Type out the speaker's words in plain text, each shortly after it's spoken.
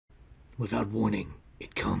Without warning,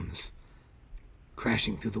 it comes,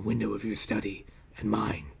 crashing through the window of your study and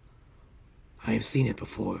mine. I have seen it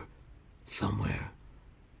before, somewhere.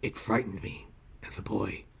 It frightened me as a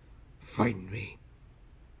boy. Frightened me.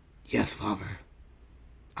 Yes, father.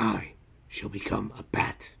 I shall become a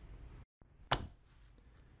bat.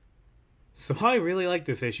 So I really like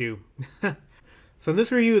this issue. So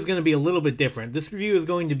this review is going to be a little bit different. This review is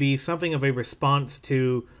going to be something of a response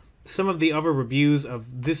to some of the other reviews of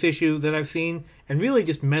this issue that I've seen, and really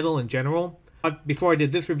just metal in general. Before I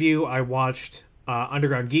did this review, I watched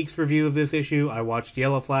Underground Geek's review of this issue, I watched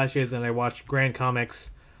Yellow Flashes, and I watched Grand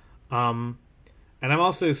Comics. And I'm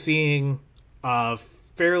also seeing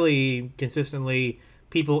fairly consistently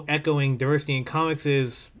people echoing Diversity in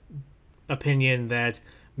Comics' opinion that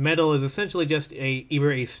metal is essentially just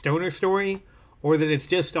either a stoner story or that it's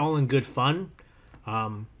just all in good fun.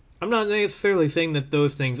 I'm not necessarily saying that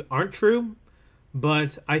those things aren't true,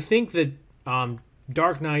 but I think that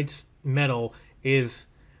Dark Knight's metal is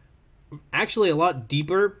actually a lot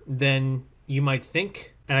deeper than you might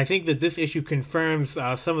think. And I think that this issue confirms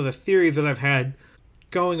some of the theories that I've had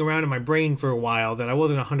going around in my brain for a while that I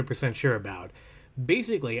wasn't 100% sure about.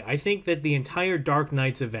 Basically, I think that the entire Dark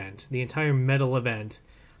Knight's event, the entire metal event,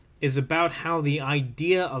 is about how the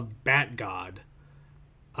idea of Bat God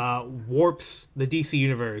warps the DC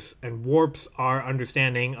universe and warps our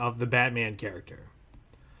understanding of the Batman character.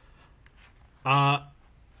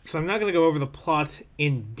 So I'm not going to go over the plot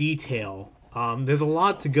in detail. There's a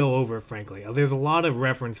lot to go over, frankly. There's a lot of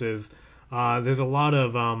references. There's a lot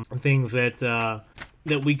of things that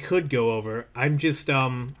we could go over. I'm just...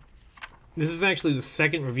 this is actually the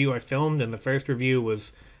second review I filmed, and the first review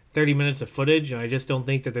was 30 minutes of footage, and I just don't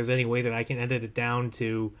think that there's any way that I can edit it down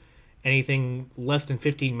to anything less than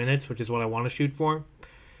 15 minutes, which is what I want to shoot for.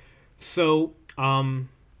 So,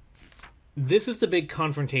 this is the big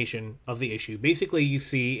confrontation of the issue. Basically, you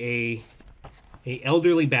see a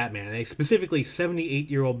elderly Batman, a specifically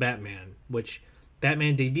 78-year-old Batman, which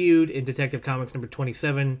Batman debuted in Detective Comics number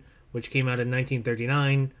 27, which came out in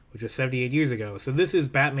 1939, which was 78 years ago. So this is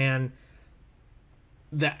Batman,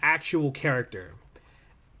 the actual character.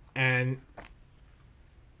 And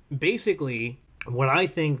basically, what I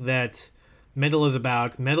think that metal is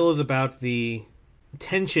about the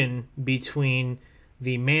tension between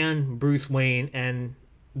the man, Bruce Wayne, and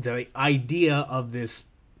the idea of this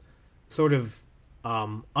sort of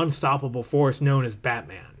unstoppable force known as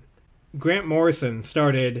Batman. Grant Morrison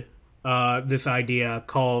started this idea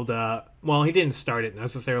called, well, he didn't start it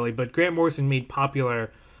necessarily, but Grant Morrison made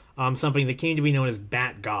popular something that came to be known as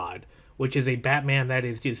Bat God, which is a Batman that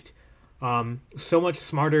is just so much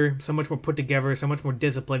smarter, so much more put together, so much more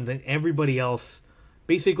disciplined than everybody else,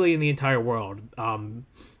 basically in the entire world.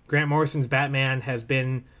 Grant Morrison's Batman has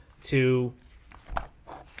been to...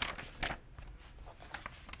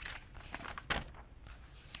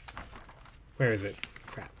 Where is it?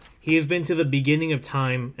 Crap. He has been to the beginning of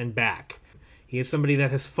time and back. He is somebody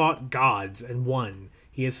that has fought gods and won.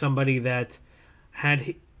 He is somebody that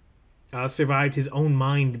had survived his own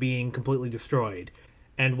mind being completely destroyed.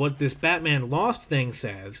 And what this Batman Lost thing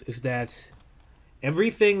says is that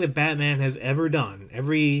everything that Batman has ever done,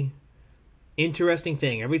 every interesting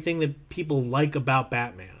thing, everything that people like about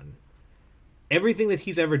Batman, everything that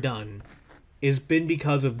he's ever done has been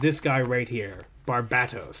because of this guy right here,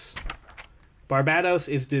 Barbatos. Barbatos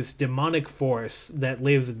is this demonic force that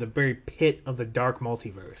lives in the very pit of the dark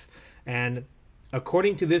multiverse. And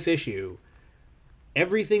according to this issue,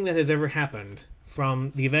 everything that has ever happened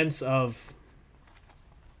from the events of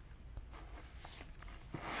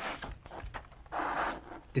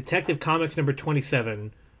Detective Comics number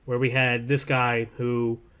 27, where we had this guy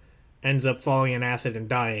who ends up falling in acid and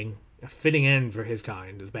dying, a fitting end for his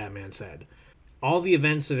kind, as Batman said. All the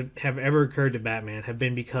events that have ever occurred to Batman have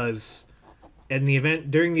been because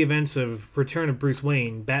during the events of Return of Bruce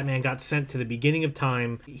Wayne, Batman got sent to the beginning of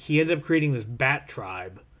time. He ended up creating this Bat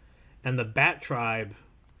Tribe, and the Bat Tribe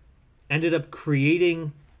ended up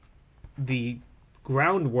creating the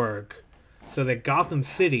groundwork so that Gotham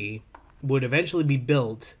City would eventually be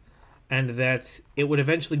built, and that it would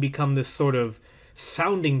eventually become this sort of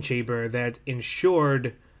sounding chamber that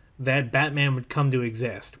ensured that Batman would come to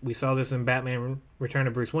exist. We saw this in Batman Return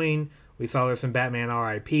of Bruce Wayne. We saw this in Batman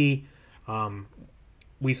R.I.P.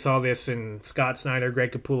 We saw this in Scott Snyder,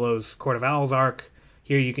 Greg Capullo's Court of Owls arc.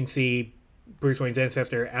 Here you can see Bruce Wayne's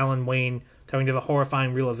ancestor, Alan Wayne, coming to the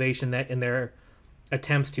horrifying realization that in their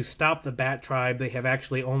attempts to stop the Bat Tribe, they have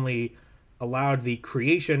actually only allowed the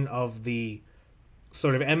creation of the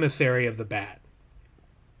sort of emissary of the Bat.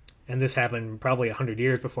 And this happened probably 100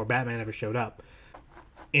 years before Batman ever showed up.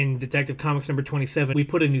 in Detective Comics number 27, we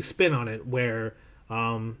put a new spin on it where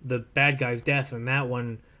the bad guy's death in that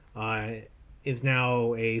one is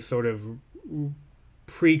now a sort of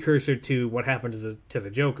precursor to what happened to the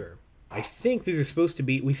Joker. I think these are supposed to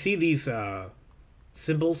be... We see these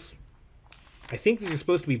symbols. I think these are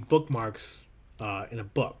supposed to be bookmarks in a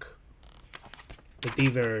book. That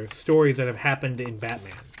these are stories that have happened in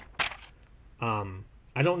Batman.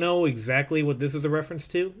 I don't know exactly what this is a reference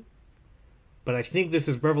to, but I think this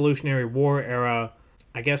is Revolutionary War era,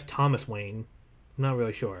 I guess Thomas Wayne. I'm not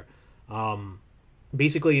really sure.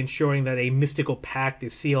 Basically ensuring that a mystical pact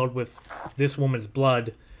is sealed with this woman's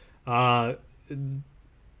blood that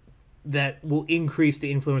will increase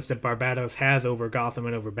the influence that Barbatos has over Gotham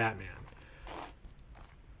and over Batman.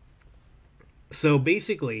 So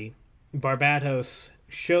basically, Barbatos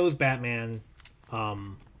shows Batman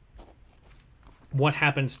what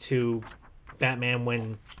happens to Batman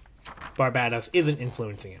when Barbatos isn't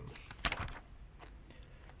influencing him.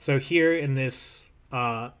 So here in this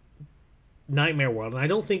Nightmare World, and I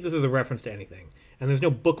don't think this is a reference to anything, and there's no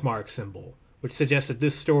bookmark symbol, which suggests that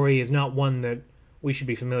this story is not one that we should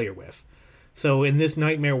be familiar with. So in this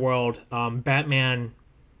Nightmare World, Batman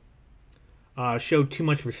showed too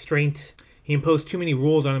much restraint. He imposed too many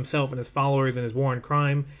rules on himself and his followers in his war on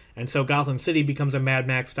crime, and so Gotham City becomes a Mad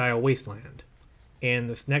Max-style wasteland. In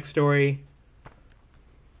this next story,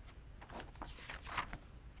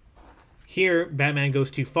 here Batman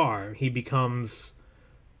goes too far. He becomes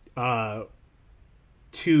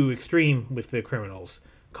too extreme with the criminals,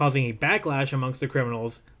 causing a backlash amongst the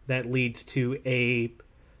criminals that leads to a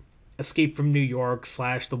escape from New York /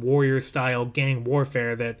 the Warriors-style gang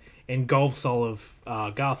warfare that engulfs all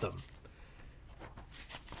of Gotham.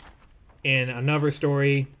 In another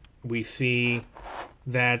story, we see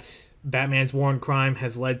that Batman's war on crime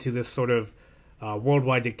has led to this sort of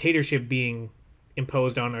worldwide dictatorship being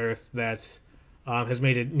imposed on Earth that has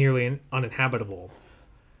made it nearly uninhabitable.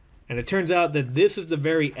 And it turns out that this is the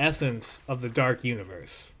very essence of the Dark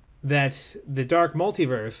Universe. That the Dark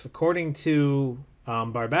Multiverse, according to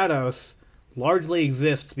Barbatos, largely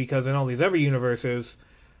exists because in all these other universes,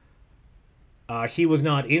 he was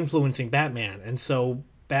not influencing Batman. And so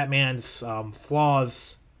Batman's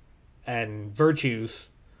flaws and virtues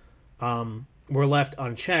were left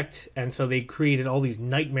unchecked, and so they created all these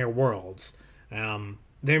nightmare worlds.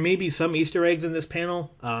 There may be some Easter eggs in this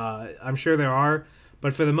panel. I'm sure there are.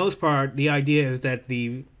 But for the most part, the idea is that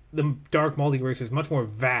the Dark Multiverse is much more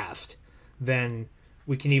vast than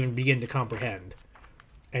we can even begin to comprehend.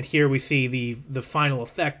 And here we see the final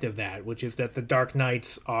effect of that, which is that the Dark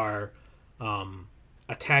Knights are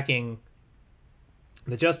attacking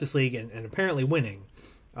the Justice League and apparently winning.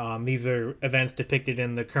 These are events depicted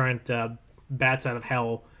in the current Bats Out of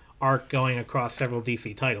Hell arc going across several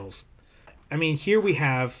DC titles. I mean, here we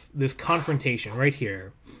have this confrontation right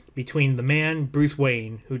here between the man, Bruce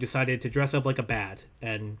Wayne, who decided to dress up like a bat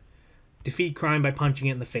and defeat crime by punching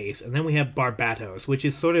it in the face. And then we have Barbatos, which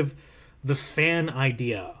is sort of the fan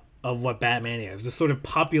idea of what Batman is, the sort of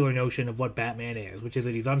popular notion of what Batman is, which is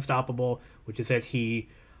that he's unstoppable, which is that he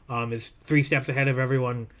is 3 steps ahead of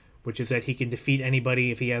everyone, which is that he can defeat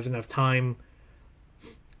anybody if he has enough time.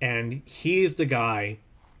 And he is the guy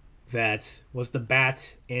that was the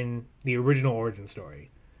Bat in the original origin story,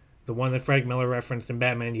 the one that Frank Miller referenced in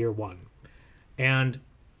Batman Year One. And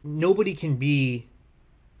nobody can be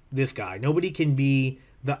this guy. Nobody can be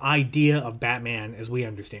the idea of Batman as we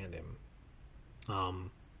understand him.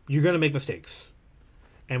 You're going to make mistakes.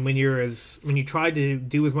 And when you try to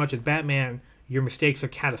do as much as Batman, your mistakes are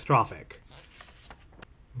catastrophic.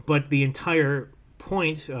 But the entire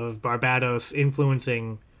point of Barbatos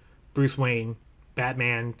influencing Bruce Wayne,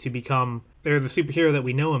 Batman, to become the superhero that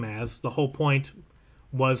we know him as, the whole point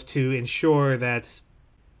was to ensure that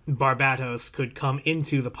Barbatos could come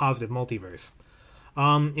into the positive multiverse.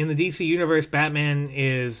 In the DC universe, Batman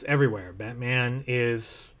is everywhere. Batman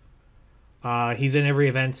is he's in every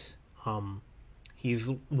event. He's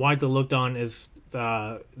widely looked on as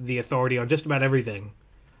the authority on just about everything.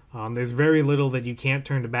 There's very little that you can't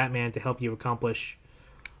turn to Batman to help you accomplish.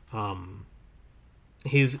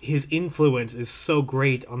 His influence is so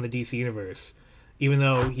great on the DC universe, even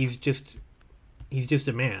though he's just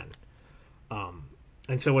a man.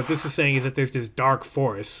 And so what this is saying is that there's this dark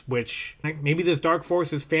force, which maybe this dark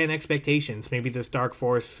force is fan expectations. Maybe this dark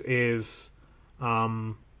force is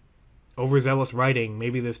overzealous writing.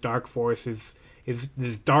 Maybe this dark force is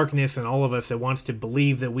this darkness in all of us that wants to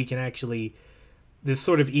believe that we can actually, this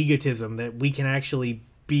sort of egotism that we can actually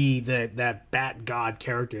be that Bat God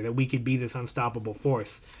character, that we could be this unstoppable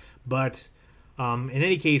force. But in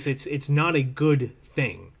any case, it's not a good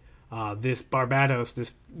thing. this Barbados,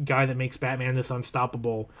 this guy that makes Batman this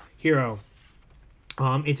unstoppable hero.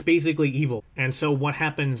 It's basically evil. And so what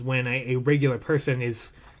happens when a regular person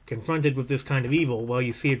is confronted with this kind of evil? Well,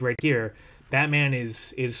 you see it right here. Batman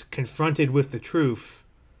is confronted with the truth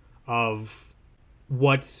of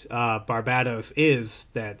what Barbados is,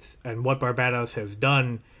 and what Barbados has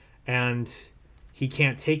done, and he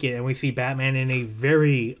can't take it. And we see Batman in a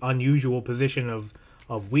very unusual position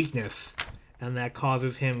of weakness, and that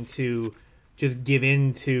causes him to just give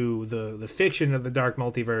in to the fiction of the Dark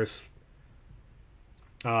Multiverse,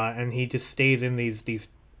 and he just stays in these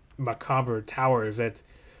macabre towers that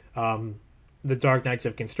the Dark Knights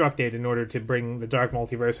have constructed in order to bring the Dark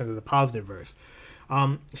Multiverse into the positive verse.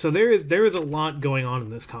 So there is a lot going on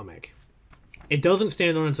in this comic. It doesn't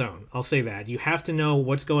stand on its own, I'll say that. You have to know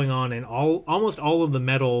what's going on in almost all of the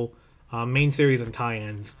Metal main series and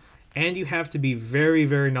tie-ins, and you have to be very,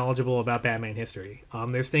 very knowledgeable about Batman history.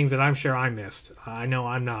 There's things that I'm sure I missed. I know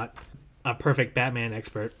I'm not a perfect Batman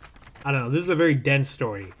expert. I don't know, this is a very dense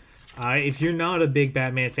story. If you're not a big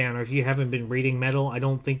Batman fan, or if you haven't been reading Metal, I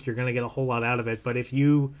don't think you're going to get a whole lot out of it. But if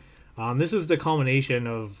you... this is the culmination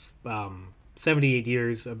of 78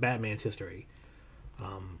 years of Batman's history.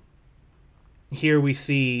 Here we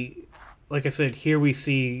see... Like I said, here we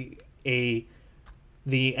see the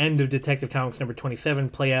end of Detective Comics number 27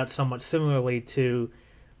 play out somewhat similarly to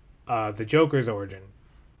the Joker's origin.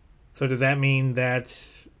 So does that mean that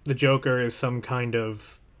the Joker is some kind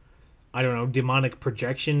of, I don't know, demonic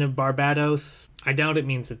projection of Barbados? I doubt it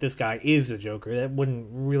means that this guy is the Joker. That wouldn't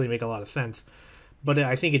really make a lot of sense. But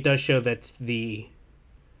I think it does show that the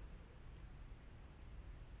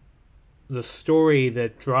story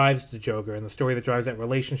that drives the Joker and the story that drives that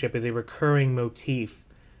relationship is a recurring motif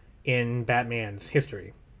in Batman's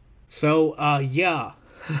history. So, yeah.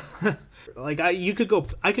 Like, I could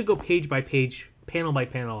go page by page, panel by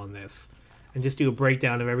panel on this, and just do a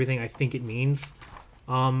breakdown of everything I think it means.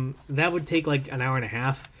 That would take like an hour and a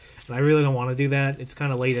half, and I really don't want to do that. It's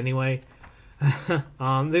kind of late anyway.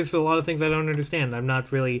 There's a lot of things I don't understand. I'm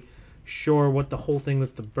not really sure what the whole thing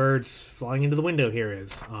with the birds flying into the window here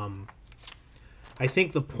is. I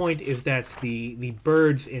think the point is that the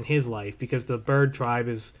birds in his life, because the bird tribe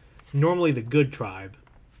is normally the good tribe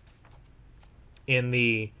in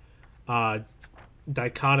the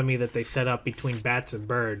dichotomy that they set up between bats and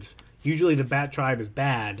birds. Usually the bat tribe is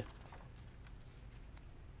bad,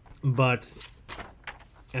 and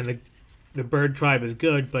the bird tribe is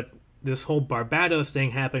good, but this whole Barbados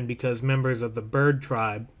thing happened because members of the bird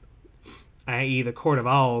tribe, i.e. the Court of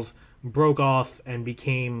Owls, broke off and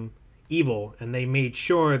became evil, and they made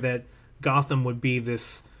sure that Gotham would be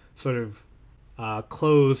this sort of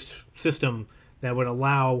closed system that would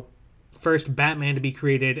allow first Batman to be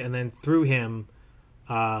created, and then through him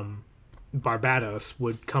Barbados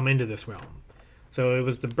would come into this realm. So it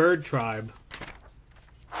was the bird tribe.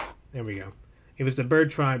 There we go. It was the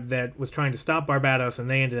bird tribe that was trying to stop Barbados, and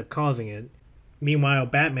they ended up causing it. Meanwhile,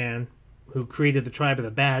 Batman, who created the tribe of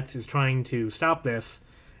the bats, is trying to stop this,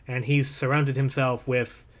 and he's surrounded himself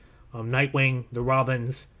with Nightwing, the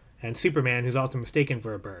Robins, and Superman, who's often mistaken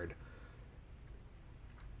for a bird.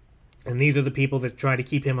 And these are the people that try to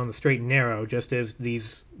keep him on the straight and narrow, just as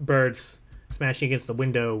these birds smashing against the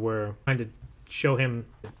window were trying to show him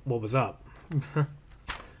what was up.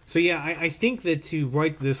 So yeah, I think that to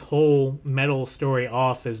write this whole Metal story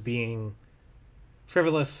off as being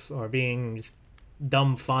frivolous, or being just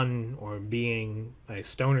dumb fun, or being a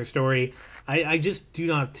stoner story, I just do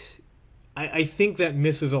not... I think that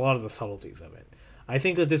misses a lot of the subtleties of it. I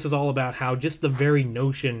think that this is all about how just the very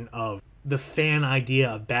notion of the fan idea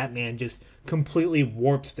of Batman just completely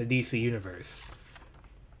warps the DC universe.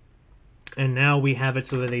 And now we have it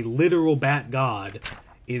so that a literal Bat God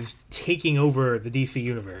is taking over the DC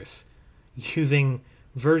universe, using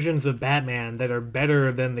versions of Batman that are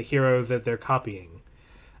better than the heroes that they're copying.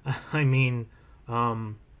 I mean,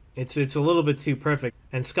 it's a little bit too perfect.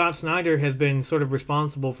 And Scott Snyder has been sort of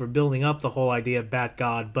responsible for building up the whole idea of Bat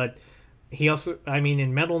God, but he also, I mean,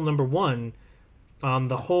 in Metal number 1,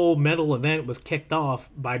 the whole Metal event was kicked off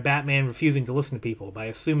by Batman refusing to listen to people,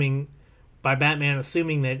 by Batman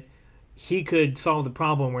assuming that he could solve the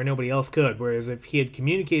problem where nobody else could. Whereas if he had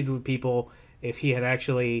communicated with people, if he had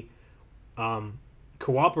actually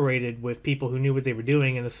cooperated with people who knew what they were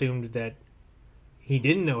doing and assumed that he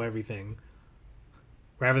didn't know everything,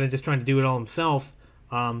 rather than just trying to do it all himself,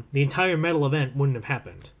 the entire Metal event wouldn't have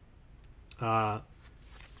happened. I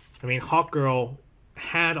mean, Hawkgirl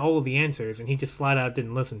had all of the answers, and he just flat out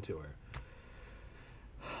didn't listen to her.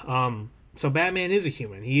 So Batman is a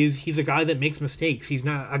human. He's a guy that makes mistakes. He's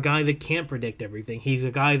not a guy that can't predict everything. He's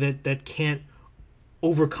a guy that can't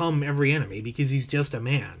overcome every enemy because he's just a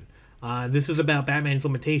man. This is about Batman's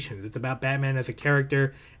limitations. It's about Batman as a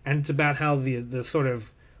character, and it's about how the sort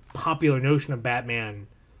of popular notion of Batman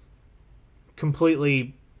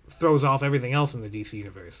completely throws off everything else in the DC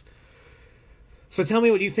universe. So tell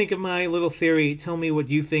me what you think of my little theory. Tell me what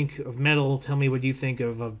you think of Metal. Tell me what you think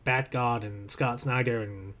of Bat-God and Scott Snyder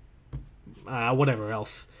and whatever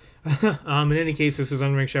else. In any case, this is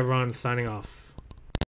Unranked Chevron signing off.